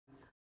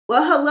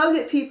Well, hello,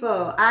 good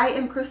people. I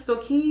am Crystal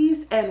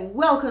Keys, and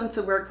welcome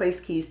to Workplace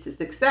Keys to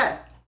Success,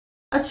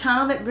 a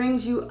channel that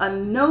brings you a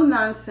no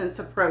nonsense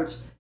approach to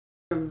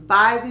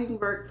surviving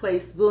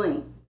workplace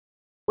bullying.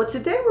 Well,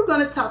 today we're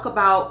going to talk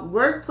about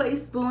workplace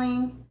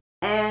bullying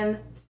and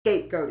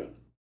scapegoating.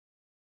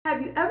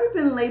 Have you ever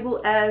been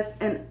labeled as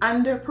an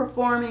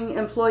underperforming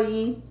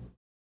employee?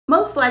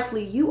 Most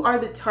likely, you are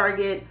the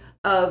target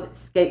of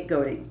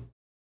scapegoating.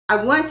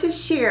 I want to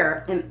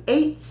share an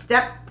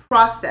 8-step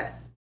process,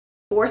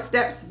 4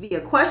 steps via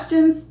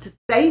questions to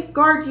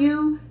safeguard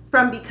you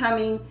from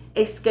becoming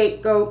a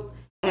scapegoat,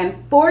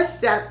 and 4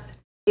 steps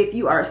if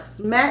you are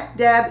smack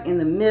dab in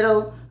the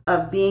middle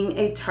of being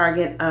a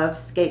target of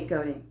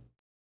scapegoating.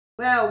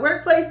 Well,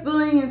 workplace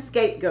bullying and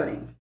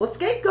scapegoating. Well,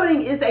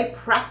 scapegoating is a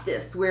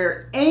practice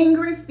where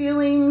angry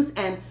feelings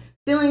and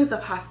feelings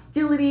of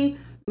hostility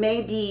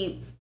may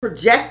be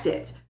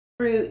projected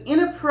through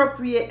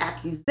inappropriate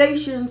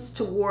accusations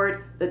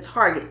toward the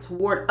target,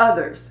 toward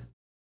others.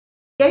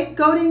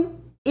 Scapegoating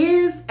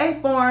is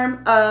a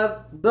form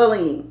of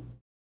bullying.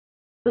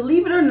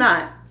 Believe it or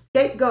not,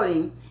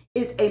 scapegoating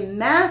is a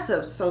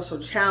massive social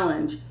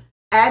challenge,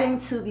 adding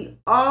to the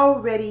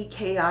already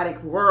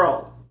chaotic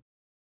world.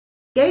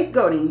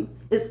 Scapegoating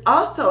is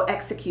also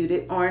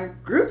executed on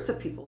groups of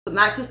people, so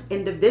not just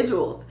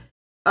individuals.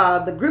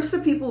 The groups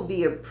of people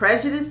via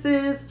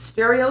prejudices,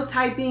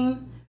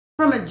 stereotyping.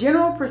 From a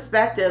general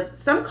perspective,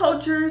 some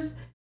cultures,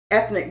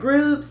 ethnic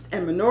groups,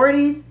 and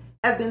minorities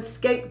have been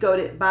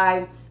scapegoated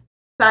by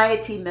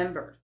society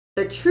members.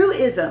 The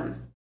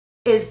truism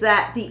is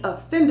that the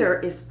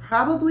offender is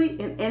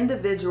probably an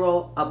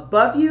individual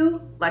above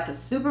you, like a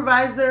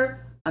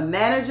supervisor, a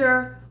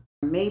manager,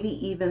 or maybe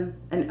even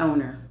an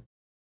owner.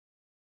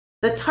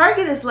 The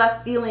target is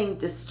left feeling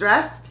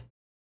distressed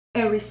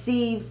and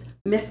receives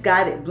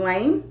misguided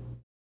blame,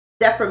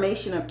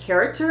 defamation of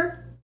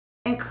character,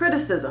 and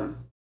criticism.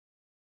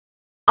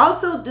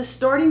 Also,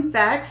 distorting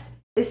facts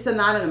is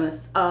synonymous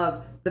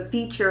of the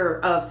feature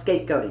of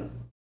scapegoating.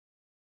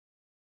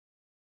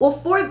 Well,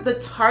 for the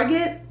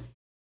target,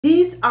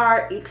 these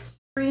are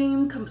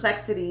extreme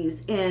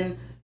complexities in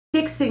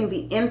fixing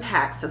the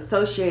impacts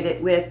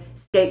associated with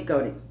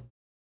scapegoating.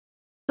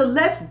 So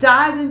let's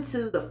dive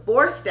into the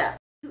 4 steps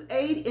to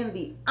aid in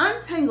the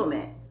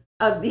untanglement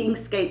of being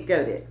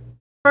scapegoated.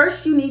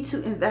 First, you need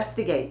to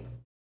investigate.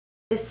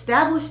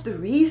 Establish the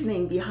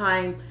reasoning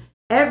behind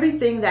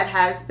everything that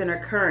has been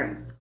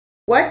occurring.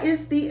 What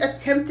is the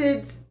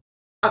attempted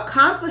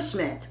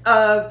accomplishment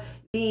of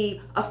the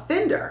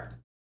offender?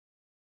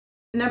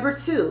 Number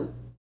 2,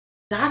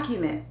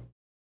 document.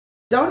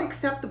 Don't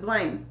accept the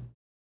blame.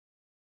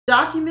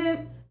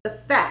 Document the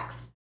facts: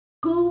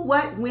 who,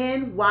 what,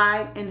 when,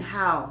 why, and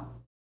how.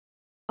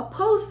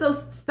 Oppose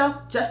those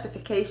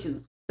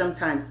self-justifications we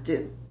sometimes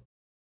do.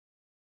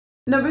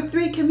 Number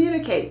 3,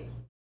 communicate.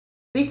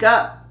 Speak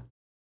up.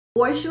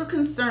 Voice your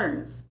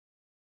concerns.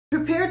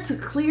 Prepare to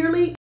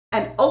clearly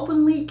and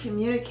openly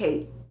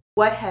communicate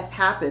what has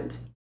happened.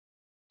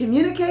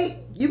 Communicate.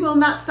 You will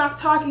not stop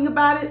talking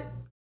about it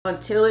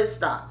until it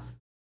stops.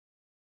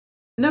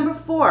 Number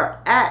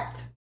 4, act.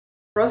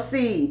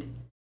 Proceed.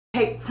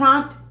 Take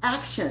prompt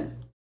action.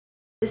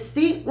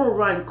 Deceit will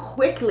run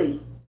quickly.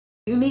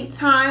 You need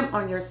time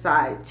on your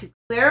side to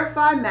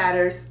clarify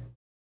matters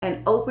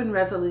and open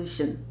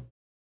resolution.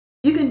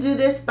 You can do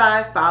this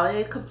by filing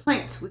a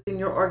complaint within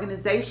your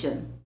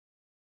organization.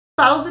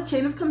 Follow the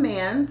chain of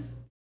commands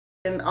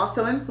and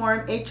also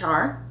inform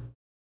HR.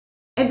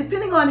 And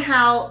depending on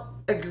how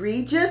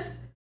egregious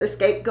the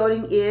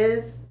scapegoating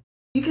is,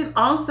 you can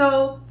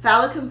also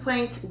file a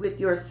complaint with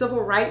your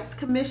Civil Rights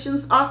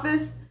Commission's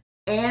office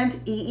and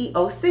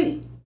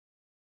EEOC.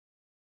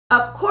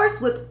 Of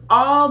course, with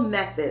all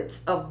methods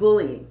of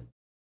bullying,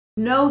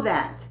 know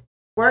that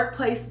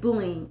workplace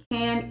bullying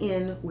can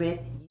end with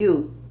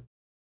you.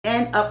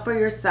 Stand up for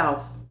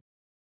yourself.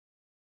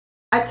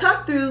 I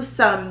talked through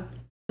some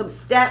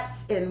steps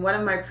in one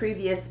of my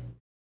previous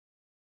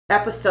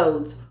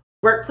episodes,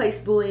 Workplace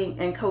Bullying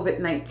and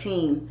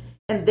COVID-19.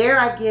 And there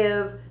I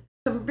give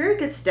some very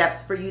good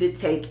steps for you to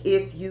take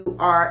if you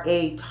are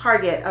a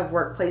target of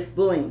workplace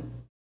bullying.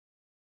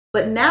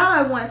 But now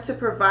I want to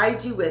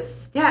provide you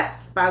with steps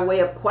by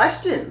way of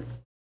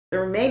questions, the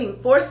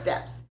remaining 4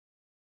 steps,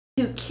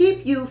 to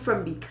keep you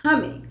from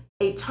becoming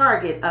a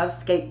target of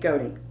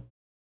scapegoating.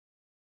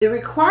 The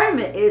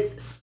requirement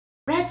is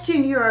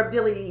stretching your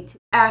ability to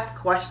ask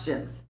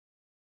questions.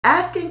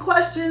 Asking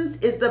questions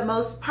is the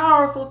most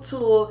powerful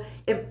tool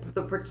in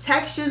the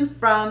protection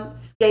from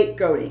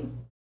scapegoating.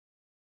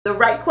 The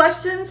right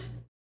questions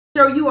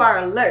show you are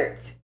alert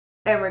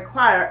and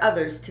require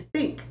others to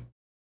think.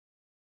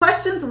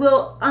 Questions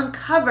will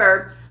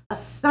uncover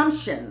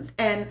assumptions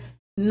and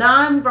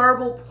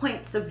nonverbal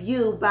points of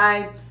view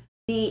by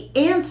the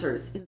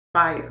answers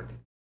inspired.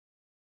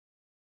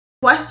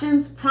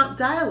 Questions prompt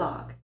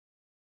dialogue.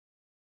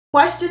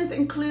 Questions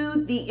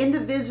include the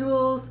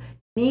individuals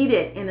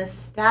needed in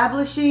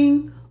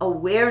establishing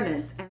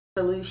awareness and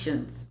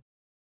solutions.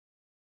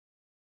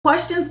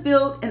 Questions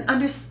build an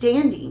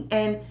understanding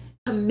and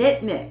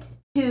commitment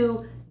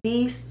to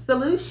these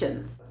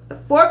solutions. The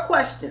 4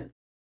 questions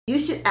you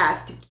should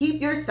ask to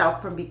keep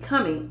yourself from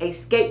becoming a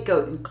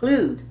scapegoat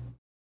include: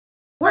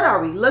 what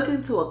are we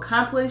looking to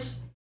accomplish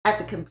at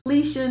the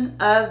completion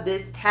of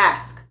this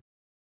task?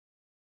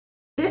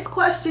 This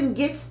question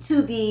gets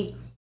to the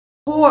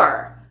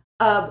core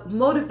of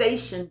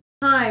motivation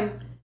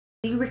behind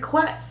the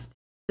request.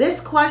 This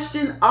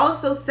question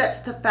also sets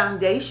the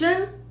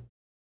foundation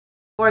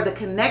for the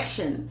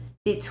connection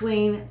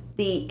between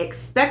the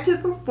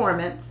expected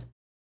performance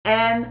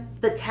and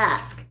the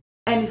task,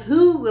 and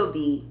who will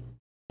be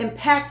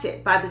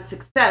impacted by the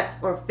success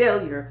or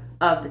failure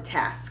of the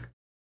task.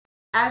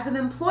 As an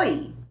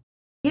employee,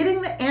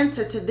 getting the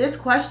answer to this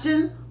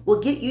question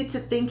will get you to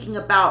thinking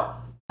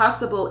about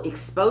possible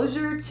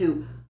exposure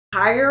to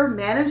higher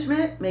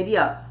management, maybe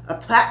a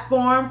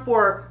platform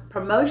for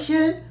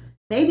promotion,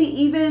 maybe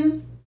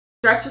even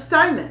stretch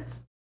assignments.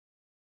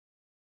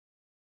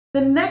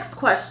 The next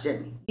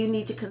question you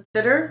need to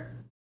consider: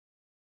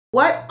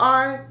 what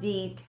are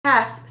the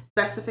task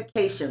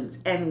specifications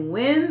and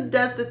when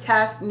does the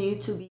task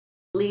need to be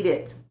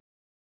completed?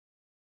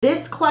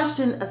 This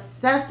question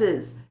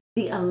assesses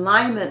the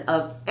alignment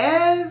of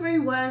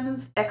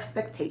everyone's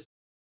expectations.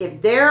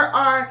 If there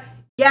are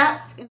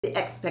gaps in the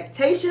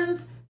expectations,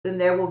 then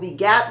there will be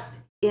gaps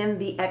in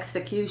the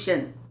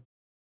execution.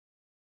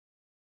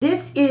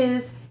 This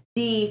is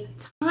the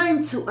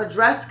time to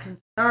address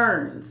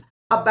concerns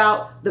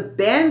about the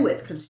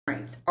bandwidth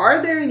constraints.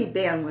 Are there any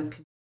bandwidth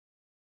constraints?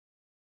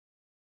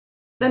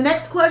 The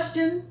next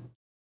question: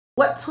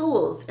 what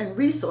tools and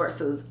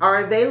resources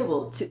are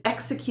available to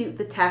execute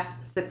the task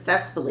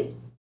successfully?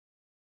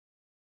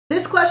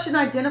 This question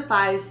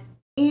identifies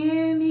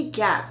any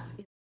gaps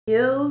in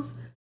skills,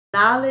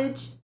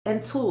 knowledge,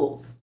 and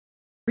tools,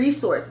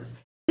 resources.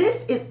 This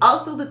is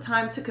also the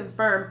time to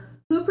confirm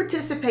who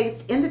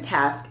participates in the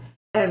task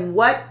and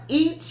what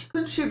each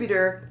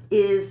contributor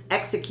is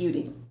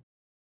executing.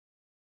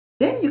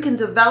 Then you can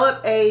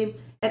develop an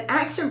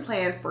action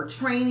plan for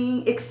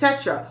training,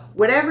 etc.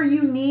 Whatever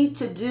you need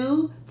to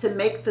do to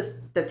make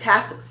the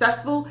task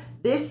successful,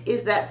 this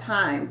is that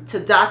time to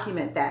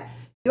document that.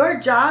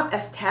 Your job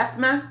as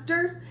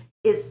taskmaster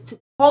is to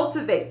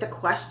cultivate the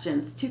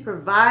questions to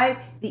provide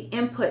the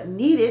input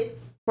needed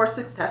for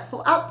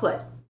successful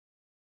output.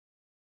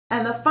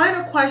 And the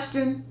final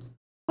question: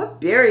 what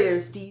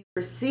barriers do you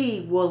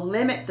perceive will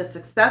limit the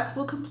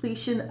successful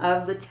completion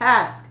of the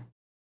task?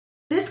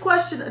 This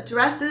question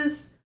addresses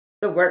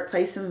the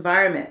workplace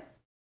environment.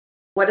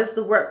 What is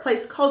the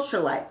workplace culture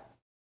like?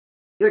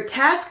 Your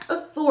task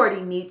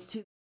authority needs to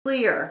be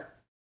clear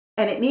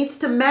and it needs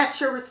to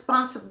match your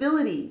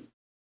responsibilities.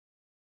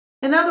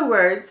 In other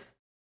words,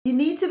 you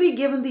need to be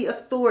given the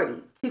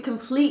authority to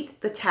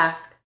complete the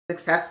task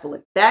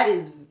successfully. That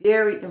is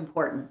very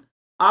important.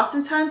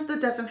 Oftentimes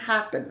that doesn't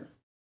happen.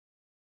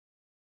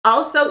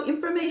 Also,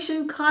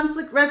 information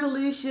conflict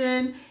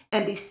resolution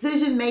and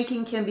decision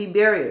making can be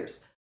barriers.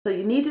 So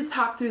you need to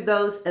talk through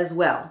those as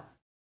well.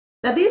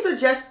 Now, these are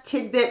just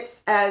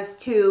tidbits as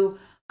to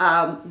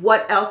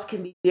what else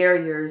can be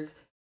barriers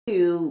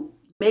to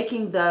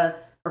making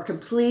or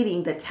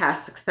completing the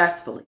task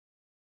successfully.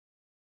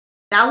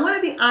 Now, I want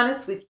to be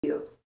honest with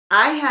you.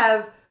 I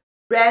have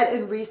read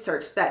and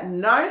researched that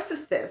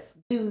narcissists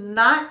do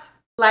not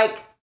like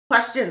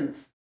questions.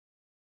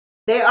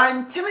 They are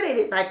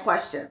intimidated by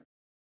questions.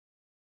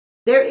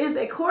 There is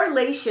a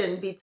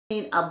correlation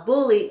between a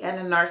bully and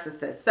a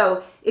narcissist.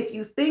 So if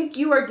you think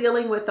you are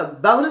dealing with a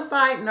bona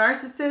fide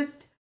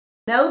narcissist,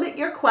 know that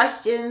your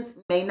questions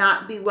may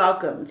not be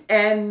welcomed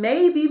and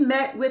may be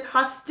met with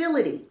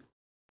hostility.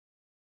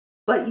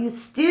 But you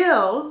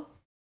still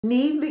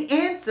need the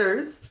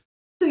answers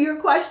to your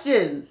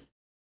questions.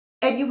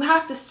 And you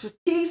have to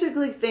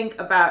strategically think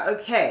about,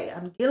 okay,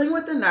 I'm dealing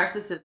with a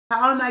narcissist.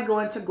 How am I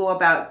going to go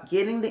about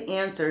getting the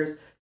answers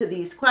to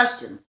these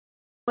questions?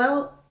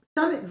 Well,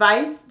 some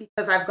advice,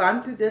 because I've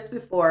gone through this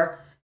before,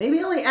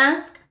 maybe only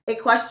ask a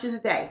question a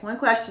day, one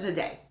question a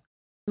day.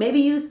 Maybe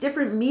use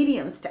different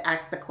mediums to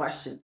ask the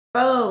question: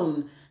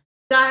 phone,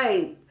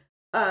 Skype,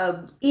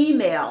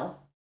 email.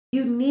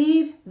 You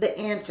need the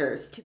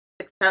answers to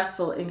be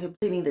successful in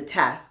completing the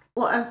task.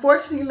 Well,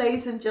 unfortunately,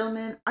 ladies and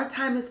gentlemen, our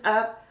time is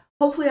up.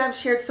 Hopefully, I've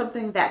shared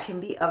something that can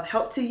be of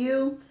help to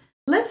you.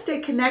 Let's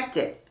stay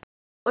connected.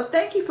 Well,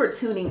 thank you for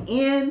tuning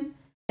in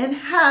and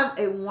have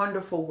a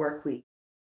wonderful work week.